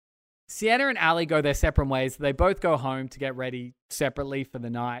Sienna and Ali go their separate ways. They both go home to get ready separately for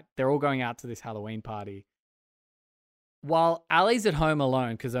the night. They're all going out to this Halloween party. While Ali's at home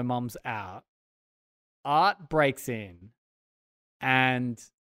alone because her mom's out, Art breaks in. And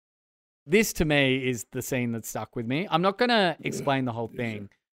this, to me, is the scene that stuck with me. I'm not going to explain the whole thing,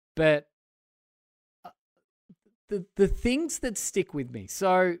 but the things that stick with me.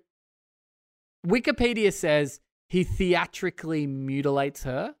 So Wikipedia says he theatrically mutilates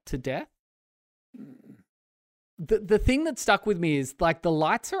her to death. The thing that stuck with me is like the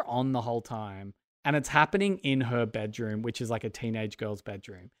lights are on the whole time and it's happening in her bedroom, which is like a teenage girl's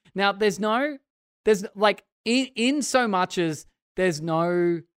bedroom. Now there's like in so much as there's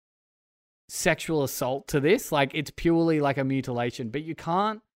no sexual assault to this, like it's purely like a mutilation, but you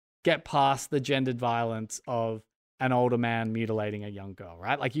can't get past the gendered violence of an older man mutilating a young girl,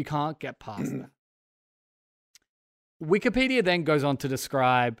 right? Like you can't get past that. Wikipedia then goes on to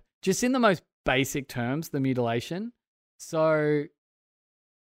describe, just in the most basic terms, the mutilation. So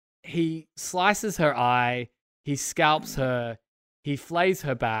he slices her eye, he scalps her, he flays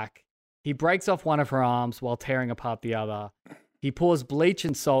her back, he breaks off one of her arms while tearing apart the other. He pours bleach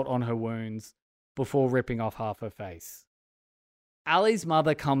and salt on her wounds before ripping off half her face. Ali's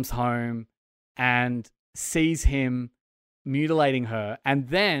mother comes home and sees him mutilating her, and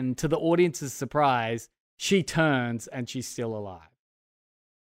then, to the audience's surprise, she turns and she's still alive.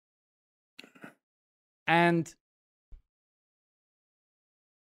 And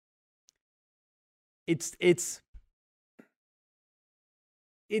it's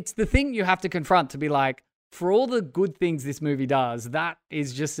the thing you have to confront, to be like, for all the good things this movie does, that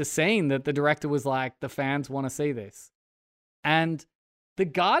is just a scene that the director was like, the fans want to see this. And the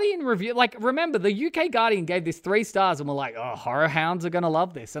Guardian review, like, remember, the UK Guardian gave this 3 stars and were like, oh, horror hounds are going to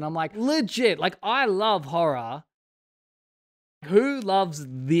love this. And I'm like, legit, like, I love horror. Who loves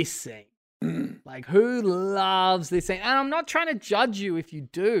this scene? Like, who loves this scene? And I'm not trying to judge you if you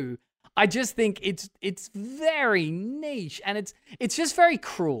do. I just think it's very niche and it's just very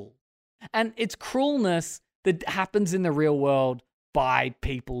cruel. And it's cruelness that happens in the real world by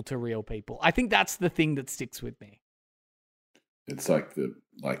people to real people. I think that's the thing that sticks with me. It's like the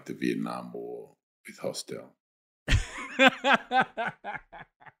Vietnam War with Hostel.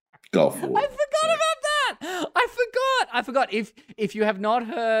 Gulf War. I forgot about that. I forgot. If you have not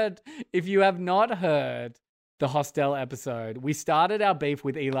heard the Hostel episode, we started our beef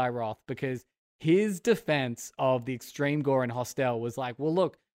with Eli Roth because his defense of the extreme gore in Hostel was like, well,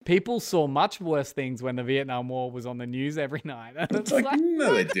 look, people saw much worse things when the Vietnam War was on the news every night. And it's like,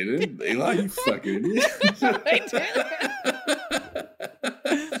 no, they didn't. Eli, you fucking idiot. They didn't.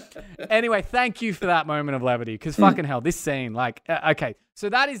 Anyway, thank you for that moment of levity, because fucking hell, this scene, like, okay, so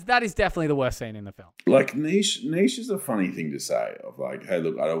that is definitely the worst scene in the film. Like, niche is a funny thing to say, of like, hey,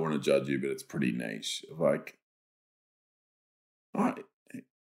 look, I don't want to judge you, but it's pretty niche. Of like, I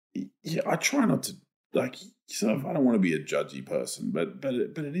try not to, like, sort of, I don't want to be a judgy person, but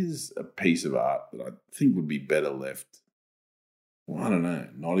it is a piece of art that I think would be better left. Well, I don't know,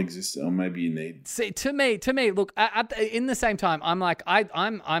 not exist, or maybe you need. See, to me, look. In the same time, I'm like,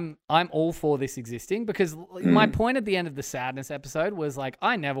 I'm all for this existing, because my point at the end of the sadness episode was like,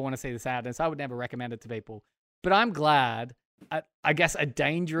 I never want to see the sadness. I would never recommend it to people. But I'm glad. I guess a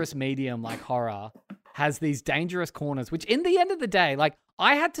dangerous medium like horror has these dangerous corners, which, in the end of the day, like,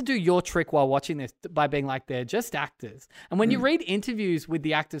 I had to do your trick while watching this by being like, they're just actors. And when you read interviews with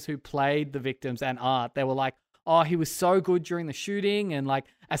the actors who played the victims and Art, they were like, oh, he was so good during the shooting. And like,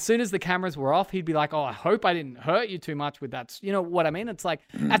 as soon as the cameras were off, he'd be like, oh, I hope I didn't hurt you too much with that. You know what I mean? It's like,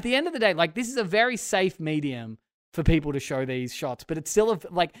 at the end of the day, like, this is a very safe medium for people to show these shots, but it's still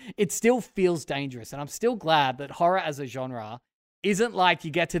like, it still feels dangerous. And I'm still glad that horror as a genre isn't like you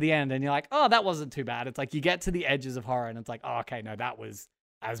get to the end and you're like, oh, that wasn't too bad. It's like you get to the edges of horror and it's like, oh, okay, no, that was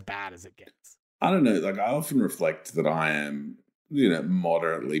as bad as it gets. I don't know. Like, I often reflect that I am, you know,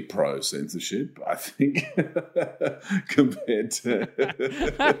 moderately pro censorship, I think, compared to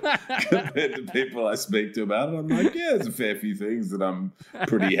people I speak to about it. I'm like, yeah, there's a fair few things that I'm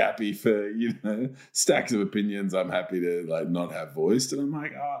pretty happy for, you know, stacks of opinions I'm happy to like not have voiced. And I'm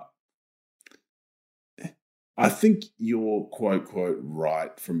like, I think you're quote,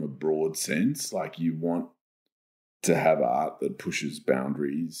 right from a broad sense. Like, you want to have art that pushes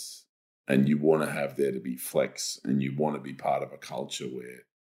boundaries, and you want to have there to be flex, and you want to be part of a culture where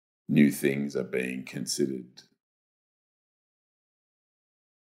new things are being considered.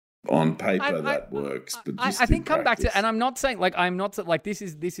 On paper, that works, but just I think come back practice. to, and I'm not saying like this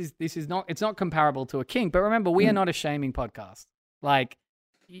is not, it's not comparable to a King, but remember, we are not a shaming podcast. Like,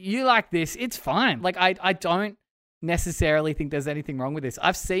 you like this, it's fine. Like, I don't necessarily think there's anything wrong with this.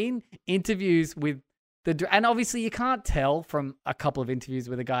 I've seen interviews with and obviously you can't tell from a couple of interviews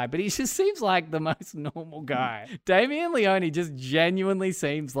with a guy, but he just seems like the most normal guy. Damien Leone just genuinely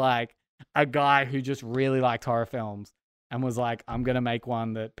seems like a guy who just really liked horror films and was like, I'm going to make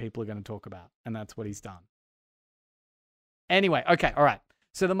one that people are going to talk about. And that's what he's done. Anyway, okay, all right.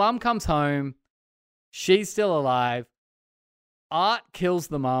 So the mum comes home. She's still alive. Art kills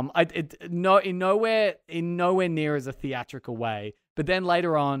the mum. In nowhere near as a theatrical way. But then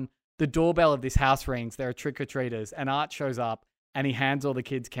later on, the doorbell of this house rings. There are trick-or-treaters, and Art shows up, and he hands all the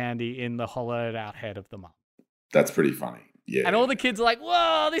kids candy in the hollowed-out head of the mum. That's pretty funny. Yeah. And all the kids are like,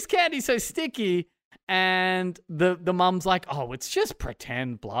 whoa, this candy's so sticky. And the mum's like, oh, it's just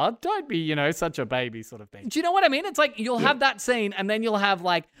pretend blood. Don't be, such a baby sort of thing. Do you know what I mean? It's like you'll have that scene and then you'll have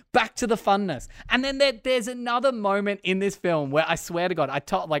like back to the funness. And then there's another moment in this film where I swear to God,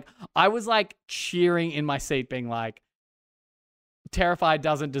 I was like cheering in my seat being like, Terrified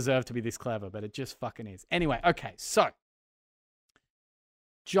doesn't deserve to be this clever, but it just fucking is. Anyway, okay, so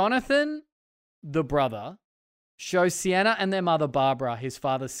Jonathan, the brother, shows Sienna and their mother, Barbara, his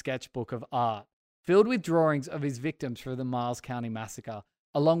father's sketchbook of art, filled with drawings of his victims for the Miles County Massacre,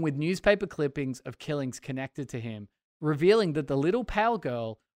 along with newspaper clippings of killings connected to him, revealing that the little pale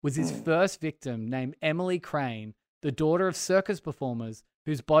girl was his first victim, named Emily Crane, the daughter of circus performers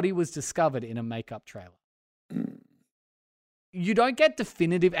whose body was discovered in a makeup trailer. You don't get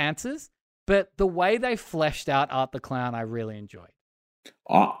definitive answers, but the way they fleshed out Art the Clown, I really enjoyed.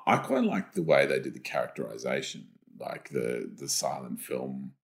 I quite like the way they did the characterization, like the silent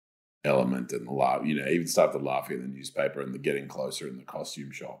film element and the laugh. Even start the laughing in the newspaper and the getting closer in the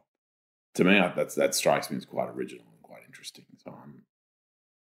costume shop. To me, that strikes me as quite original and quite interesting. So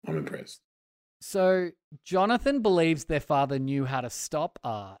I'm impressed. So Jonathan believes their father knew how to stop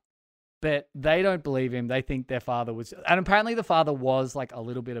Art, but they don't believe him. They think their father was, and apparently the father was like a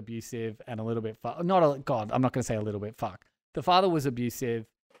little bit abusive and a little bit I'm not going to say a little bit fuck. The father was abusive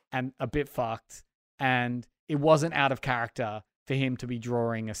and a bit fucked, and it wasn't out of character for him to be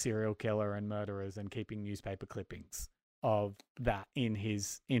drawing a serial killer and murderers and keeping newspaper clippings of that in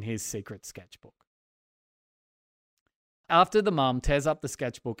his secret sketchbook. After the mum tears up the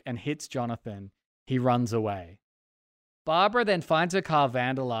sketchbook and hits Jonathan, he runs away. Barbara then finds her car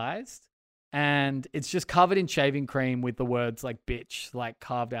vandalized, and it's just covered in shaving cream with the words like bitch like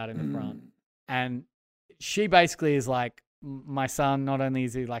carved out in the front. And she basically is like, my son, not only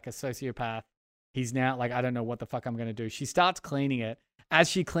is he like a sociopath, he's now like, I don't know what the fuck I'm going to do. She starts cleaning it. As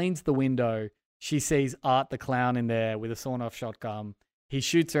she cleans the window, she sees Art the Clown in there with a sawn-off shotgun. He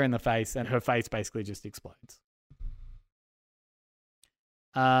shoots her in the face, and her face basically just explodes.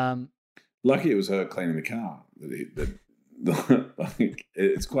 Lucky it was her cleaning the car.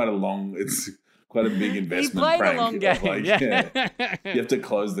 It's quite a big investment. He played prank. a long game. Yeah. You have to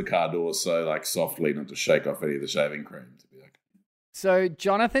close the car door so like softly, not to shake off any of the shaving cream. To be like. So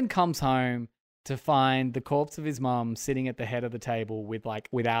Jonathan comes home to find the corpse of his mum sitting at the head of the table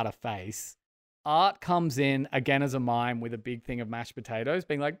without a face. Art comes in again as a mime with a big thing of mashed potatoes,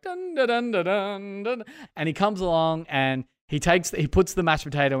 being like dun dun dun dun dun, dun. And he comes along and he puts the mashed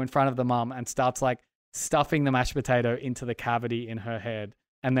potato in front of the mum and starts like stuffing the mashed potato into the cavity in her head,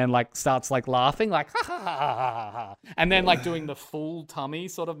 and then like starts like laughing like ha ha ha ha ha, and then like doing the full tummy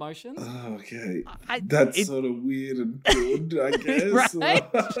sort of motions. Oh, okay, that's sort of weird and good, I guess.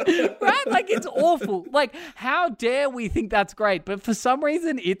 Right? Like it's awful. Like how dare we think that's great? But for some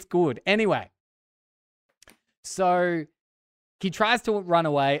reason it's good. Anyway, so he tries to run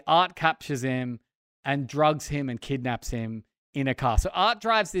away. Art captures him and drugs him and kidnaps him in a car. So Art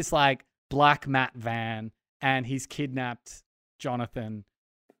drives this like black matte van and he's kidnapped Jonathan.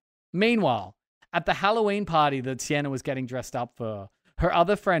 Meanwhile, at the Halloween party that Sienna was getting dressed up for, her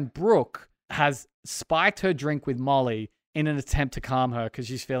other friend Brooke has spiked her drink with Molly in an attempt to calm her because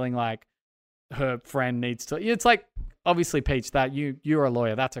she's feeling like her friend needs to. It's like, obviously, Peach, that you're a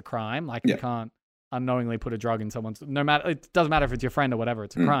lawyer. That's a crime. Like you can't unknowingly put a drug in someone's. No matter, it doesn't matter if it's your friend or whatever.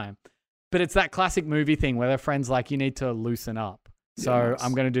 It's a crime. But it's that classic movie thing where their friend's like, you need to loosen up. So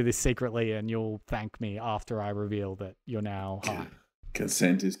I'm going to do this secretly and you'll thank me after I reveal that you're now high.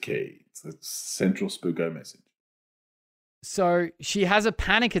 Consent is key. It's the central Spooko message. So she has a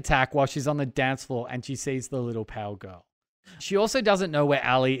panic attack while she's on the dance floor and she sees the little pale girl. She also doesn't know where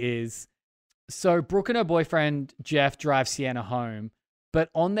Allie is. So Brooke and her boyfriend, Jeff, drive Sienna home. But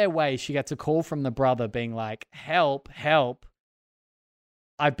on their way, she gets a call from the brother being like, help, help.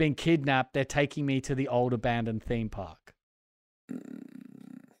 I've been kidnapped. They're taking me to the old abandoned theme park.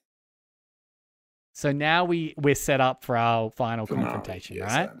 So now we're set up for our final confrontation, yes,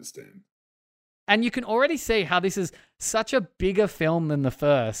 right? I understand. And you can already see how this is such a bigger film than the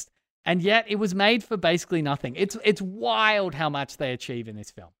first, and yet it was made for basically nothing. It's wild how much they achieve in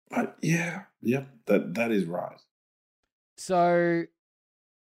this film. That is right. So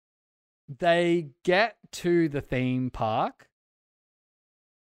they get to the theme park.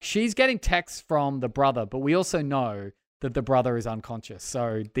 She's getting texts from the brother, but we also know that the brother is unconscious.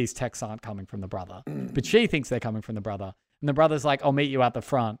 So these texts aren't coming from the brother. But she thinks they're coming from the brother. And the brother's like, I'll meet you at the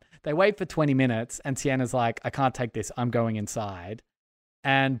front. They wait for 20 minutes and Sienna's like, I can't take this. I'm going inside.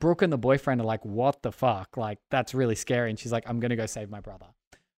 And Brooke and the boyfriend are like, what the fuck? Like, that's really scary. And she's like, I'm going to go save my brother.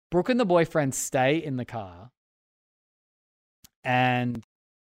 Brooke and the boyfriend stay in the car. And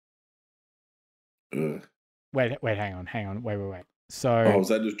wait, hang on. Wait. So was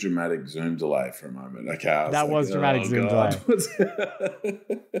that just dramatic zoom delay for a moment? Okay, that was dramatic zoom delay.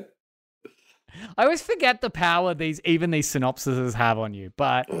 I always forget the power these synopsises have on you.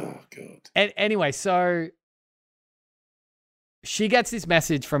 But oh god. Anyway, so she gets this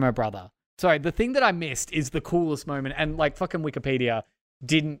message from her brother. Sorry, the thing that I missed is the coolest moment, and like fucking Wikipedia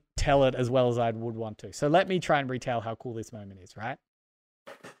didn't tell it as well as I would want to. So let me try and retell how cool this moment is, right?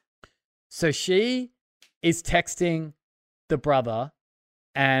 So she is texting the brother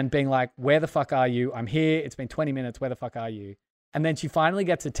and being like, where the fuck are you? I'm here. It's been 20 minutes. Where the fuck are you? And then she finally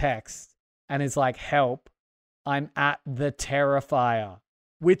gets a text and is like, help, I'm at the Terrifier,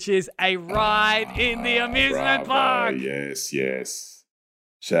 which is a ride in the amusement park. Yes.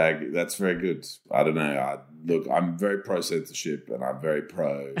 Shag, that's very good. I don't know. Look, I'm very pro censorship and I'm very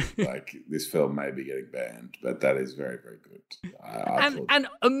pro, like, this film may be getting banned, but that is very, very good. And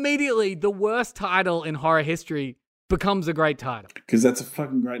immediately the worst title in horror history becomes a great title. Because that's a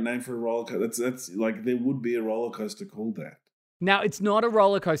fucking great name for a roller coaster. That's like, there would be a roller coaster called that. Now, it's not a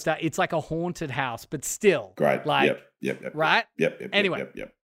roller coaster. It's like a haunted house, but still. Great. Like, Yep. Right? Yep. Anyway.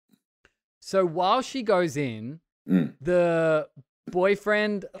 Yep. So while she goes in, the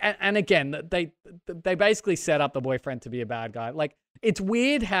boyfriend, and again, they basically set up the boyfriend to be a bad guy. Like, it's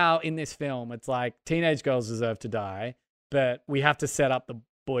weird how in this film, it's like teenage girls deserve to die, but we have to set up the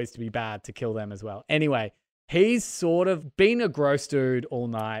boys to be bad to kill them as well. Anyway, he's sort of been a gross dude all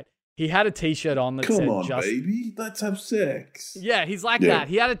night. He had a t-shirt on that said, come on, baby, let's have sex. Yeah, he's like that.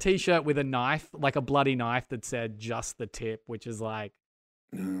 He had a t-shirt with a knife, like a bloody knife that said just the tip, which is like,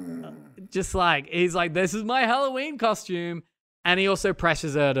 just like, he's like, this is my Halloween costume. And he also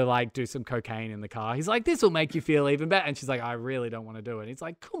pressures her to like do some cocaine in the car. He's like, this will make you feel even better. And she's like, I really don't want to do it. And he's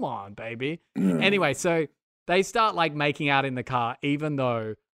like, come on, baby. Anyway, so they start like making out in the car, even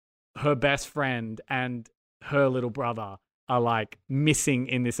though her best friend and her little brother are like missing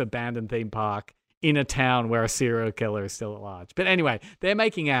in this abandoned theme park in a town where a serial killer is still at large. But anyway, they're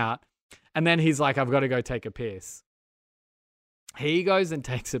making out. And then he's like, I've got to go take a piss. He goes and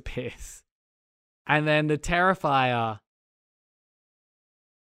takes a piss. And then the Terrifier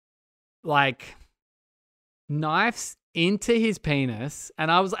like knifes into his penis.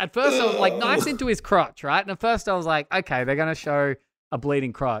 And I was like, knives into his crotch, right? And at first I was like, okay, they're going to show a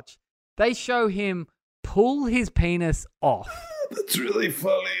bleeding crotch. They show him pull his penis off. That's really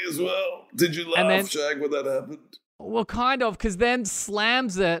funny as well. Did you laugh, Shag, when that happened? Well, kind of, because then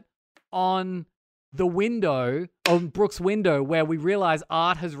slams it on the window, on Brooke's window, where we realize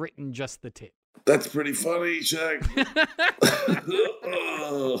Art has written just the tip. That's pretty funny, Shag.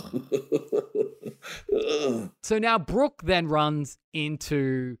 So now Brooke then runs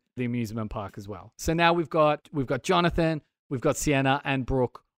into the amusement park as well. So now we've got Jonathan, we've got Sienna and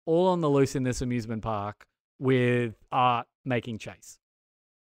Brooke all on the loose in this amusement park with Art making chase.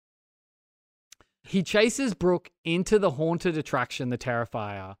 He chases Brooke into the haunted attraction, the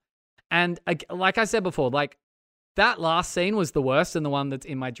Terrifier. And like I said before, like that last scene was the worst and the one that's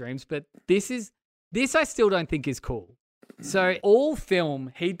in my dreams, but this I still don't think is cool. So all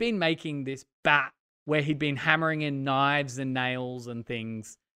film, he'd been making this bat where he'd been hammering in knives and nails and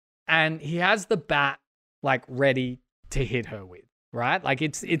things. And he has the bat like ready to hit her with, right? Like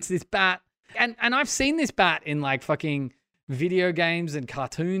it's this bat. And I've seen this bat in like fucking video games and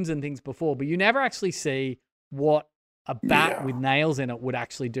cartoons and things before, but you never actually see what a bat with nails in it would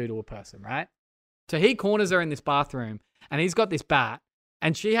actually do to a person, right? So he corners her in this bathroom and he's got this bat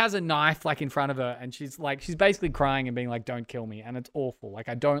and she has a knife like in front of her and she's basically crying and being like, don't kill me. And it's awful. Like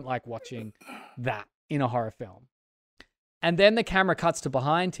I don't like watching that in a horror film. And then the camera cuts to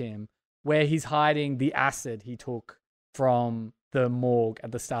behind him where he's hiding the acid he took from the morgue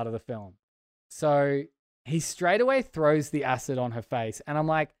at the start of the film. So he straight away throws the acid on her face. And I'm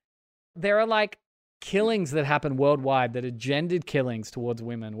like, there are like killings that happen worldwide that are gendered killings towards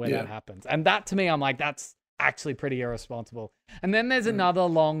women where that happens. And that to me, I'm like, that's actually pretty irresponsible. And then there's another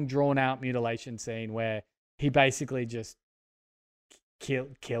long drawn out mutilation scene where he basically just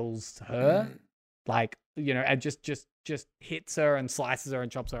kills her. Like, you know, and just hits her and slices her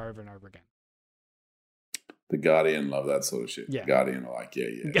and chops her over and over again. The Guardian love that sort of shit. Yeah. The Guardian are like,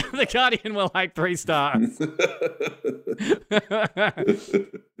 yeah. The Guardian were like 3 stars.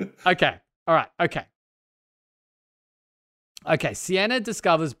 Okay. All right. Okay. Okay, Sienna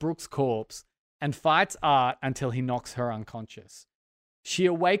discovers Brooke's corpse and fights Art until he knocks her unconscious. She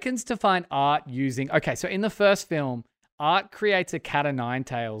awakens to find Art using... Okay, so in the first film, Art creates a cat o' nine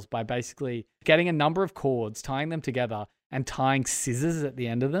tails by basically getting a number of cords, tying them together, and tying scissors at the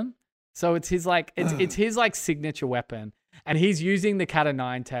end of them. So it's his like it's his like signature weapon, and he's using the cat o'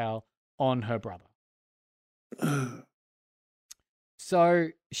 nine tail on her brother. So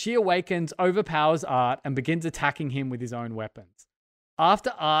she awakens, overpowers Art, and begins attacking him with his own weapons.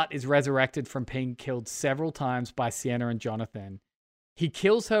 After Art is resurrected from being killed several times by Sienna and Jonathan, he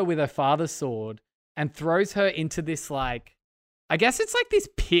kills her with her father's sword and throws her into this, like, I guess it's like this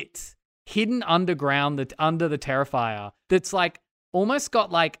pit hidden underground under the Terrifier that's like almost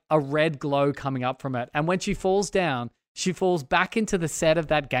got like a red glow coming up from it. And when she falls down, she falls back into the set of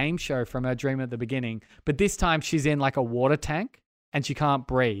that game show from her dream at the beginning. But this time she's in like a water tank and she can't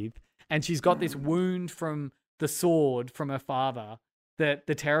breathe. And she's got this wound from the sword from her father that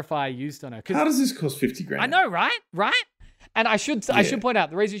the Terrifier used on her. How does this cost 50 grand? I know, right? Right? And I should point out,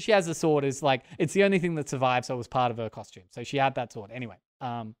 the reason she has the sword is like, it's the only thing that survived, so it was part of her costume. So she had that sword. Anyway,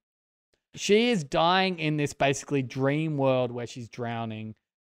 she is dying in this basically dream world where she's drowning.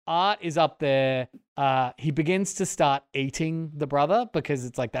 Art is up there. He begins to start eating the brother because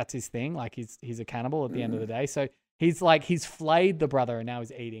it's like, that's his thing. Like he's a cannibal at the end of the day. So he's flayed the brother and now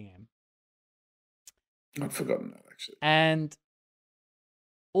he's eating him. I'd forgotten that actually. And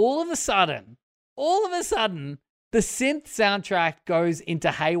all of a sudden, the synth soundtrack goes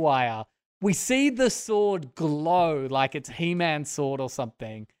into haywire. We see the sword glow like it's He-Man's sword or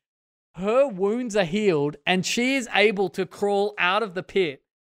something. Her wounds are healed and she is able to crawl out of the pit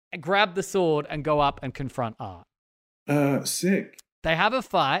and grab the sword and go up and confront Art. Sick. They have a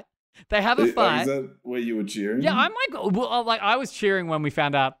fight. Is that where you were cheering? Yeah, I was cheering when we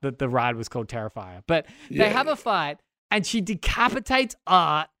found out that the ride was called Terrifier. But they have a fight and she decapitates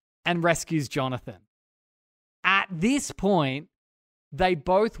Art and rescues Jonathan. At this point, they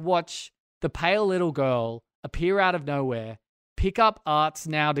both watch the pale little girl appear out of nowhere, pick up Art's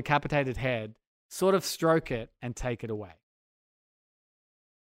now decapitated head, sort of stroke it, and take it away.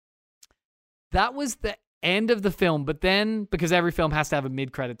 That was the end of the film, but then, because every film has to have a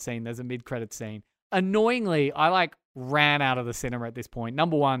mid-credit scene, there's a mid-credit scene. Annoyingly, I ran out of the cinema at this point.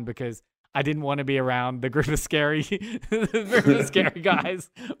 Number one, because I didn't want to be around the group of scary guys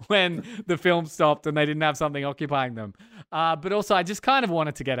when the film stopped and they didn't have something occupying them. But also, I just kind of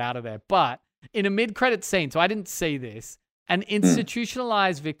wanted to get out of there. But in a mid-credit scene, so I didn't see this, an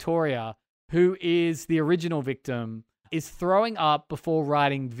institutionalized Victoria, who is the original victim, is throwing up before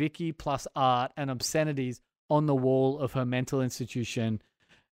writing Vicky plus Art and obscenities on the wall of her mental institution.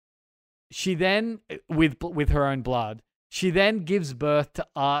 She then, with her own blood, she then gives birth to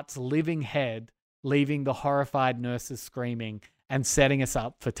Art's living head, leaving the horrified nurses screaming and setting us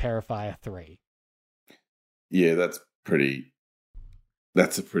up for Terrifier 3. Yeah, that's a pretty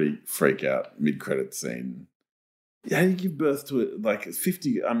freak out mid-credit scene. Yeah, how do you give birth to it? Like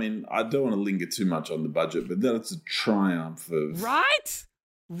 50, I mean, I don't want to linger too much on the budget, but that's a triumph of... Right?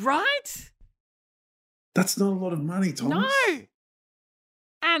 That's not a lot of money, Thomas. No!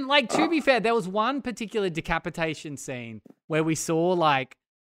 And to be fair, there was one particular decapitation scene where we saw like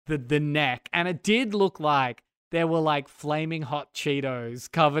the neck, and it did look like there were like flaming hot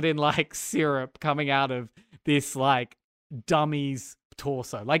Cheetos covered in like syrup coming out of this like dummy's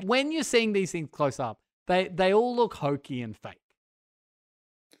torso. Like when you're seeing these things close up, they all look hokey and fake.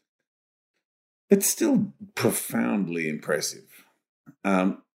 It's still profoundly impressive.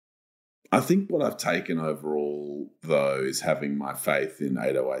 I think what I've taken overall, though, is having my faith in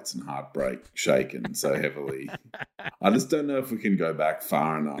 808s and Heartbreak shaken so heavily. I just don't know if we can go back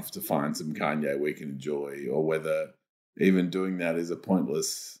far enough to find some Kanye we can enjoy, or whether even doing that is a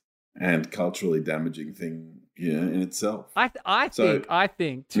pointless and culturally damaging thing, in itself. I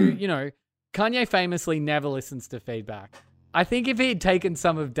think Kanye famously never listens to feedback. I think if he had taken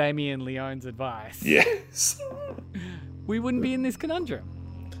some of Damien Leone's advice, yes, we wouldn't be in this conundrum.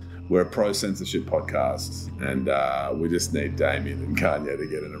 We're a pro-censorship podcast, and we just need Damien and Kanye to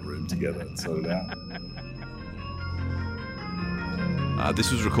get in a room together and sort it out.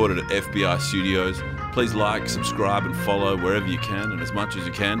 This was recorded at FBI Studios. Please like, subscribe, and follow wherever you can and as much as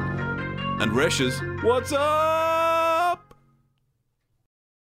you can. And Resh's, what's up?